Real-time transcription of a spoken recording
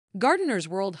Gardener's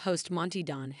World host Monty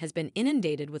has been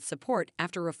inundated with support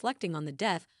after reflecting on the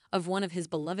death of one of his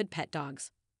beloved pet dogs.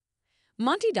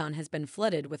 Monty has been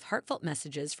flooded with heartfelt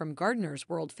messages from Gardener's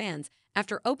World fans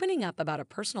after opening up about a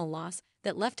personal loss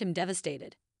that left him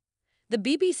devastated. The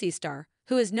BBC star,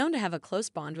 who is known to have a close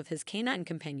bond with his canine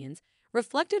companions,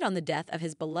 reflected on the death of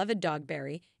his beloved dog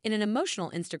Barry in an emotional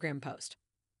Instagram post.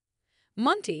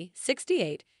 Monty,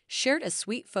 68, shared a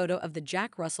sweet photo of the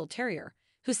Jack Russell Terrier,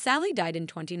 who sadly died in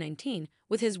 2019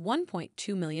 with his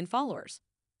 1.2 million followers.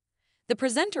 The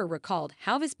presenter recalled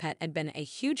how his pet had been a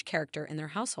huge character in their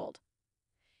household.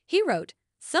 He wrote,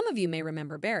 "Some of you may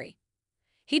remember Barry.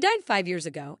 He died 5 years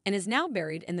ago and is now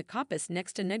buried in the coppice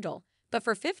next to Nigel, but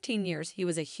for 15 years he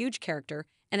was a huge character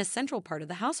and a central part of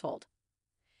the household."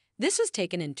 This was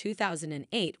taken in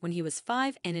 2008 when he was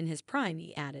 5 and in his prime,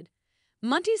 he added.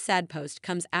 Monty's sad post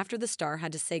comes after the star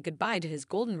had to say goodbye to his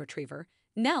golden retriever,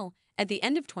 Nell, at the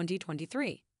end of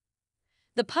 2023.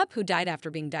 The pup, who died after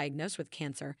being diagnosed with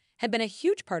cancer, had been a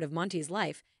huge part of Monty's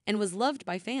life and was loved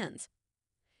by fans.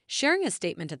 Sharing a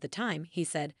statement at the time, he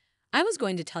said, "I was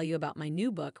going to tell you about my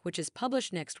new book, which is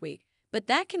published next week, but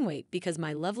that can wait because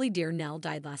my lovely dear Nell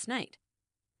died last night.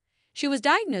 She was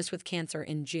diagnosed with cancer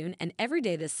in June, and every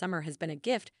day this summer has been a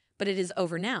gift, but it is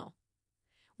over now.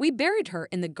 We buried her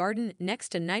in the garden next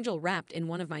to Nigel, wrapped in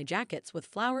one of my jackets with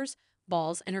flowers,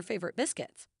 balls, and her favorite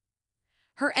biscuits.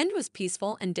 Her end was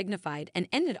peaceful and dignified and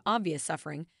ended obvious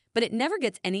suffering, but it never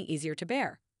gets any easier to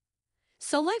bear.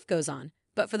 So life goes on,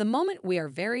 but for the moment we are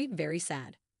very, very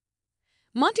sad."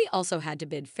 Monty also had to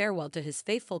bid farewell to his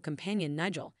faithful companion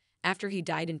Nigel after he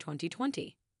died in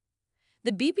 2020.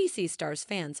 The BBC star's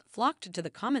fans flocked to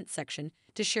the comments section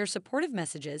to share supportive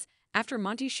messages after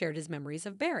Monty shared his memories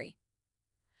of Barry.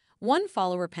 One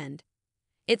follower penned,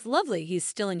 "It's lovely he's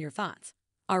still in your thoughts.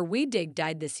 Our wee Dig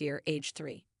died this year, age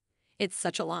 3. It's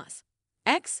such a loss.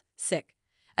 Sick."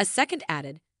 A second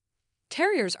added,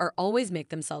 "Terriers are always make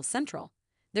themselves central.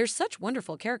 They're such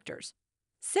wonderful characters.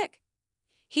 Sick.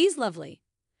 He's lovely.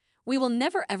 We will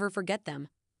never ever forget them."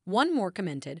 One more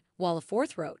commented, while a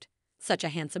fourth wrote, "Such a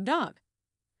handsome dog."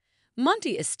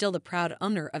 Monty is still the proud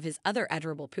owner of his other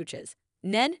adorable pooches,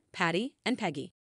 Ned, Patty, and Peggy.